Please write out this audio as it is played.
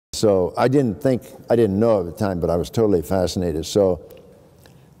So I didn't know at the time, but I was totally fascinated. So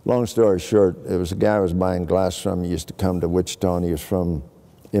long story short, it was a guy I was buying glass from. He used to come to Wichita, and he was from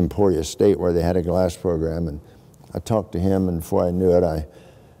Emporia State, where they had a glass program. And I talked to him, and before I knew it, I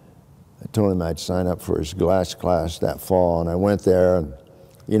told him I'd sign up for his glass class that fall. And I went there, and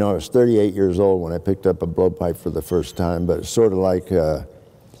you know, I was 38 years old when I picked up a blowpipe for the first time, but it's sort of like a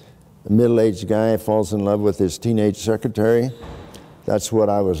middle-aged guy falls in love with his teenage secretary. That's what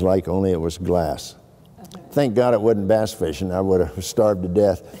I was like, only it was glass. Okay. Thank God it wasn't bass fishing. I would have starved to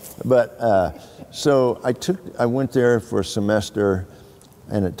death. But so I went there for a semester,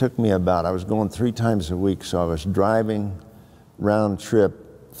 and it took me I was going 3 times a week, so I was driving round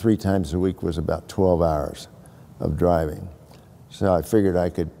trip 3 times a week was about 12 hours of driving. So I figured I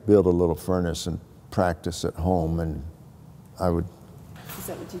could build a little furnace and practice at home, and I would. Is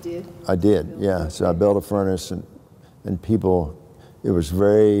that what you did? I did, yeah. So I built a furnace, and people, it was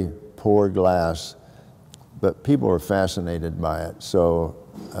very poor glass, but people were fascinated by it. So,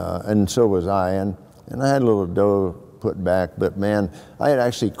 and so was I, and I had a little dough put back, but man, I had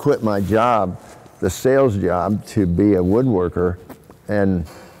actually quit my job, the sales job, to be a woodworker, and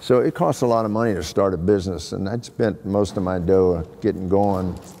so it costs a lot of money to start a business, and I'd spent most of my dough getting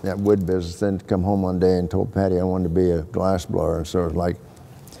going that wood business, then come home one day and told Patty I wanted to be a glass blower, and so it was like.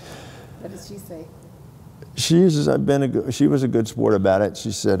 What did she say? She was a good sport about it.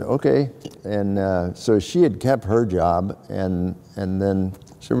 She said, okay, and so she had kept her job, and then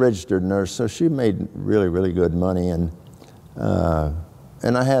she's a registered nurse, so she made really, really good money, and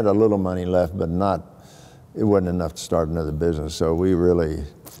I had a little money left, but it wasn't enough to start another business, so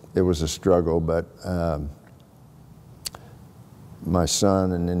it was a struggle, but my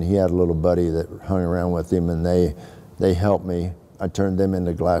son, and then he had a little buddy that hung around with him, and they helped me. I turned them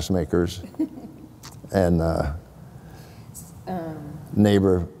into glass makers, and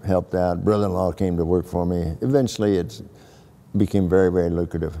neighbor helped out. Brother-in-law came to work for me. Eventually, it became very, very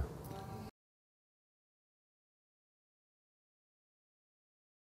lucrative.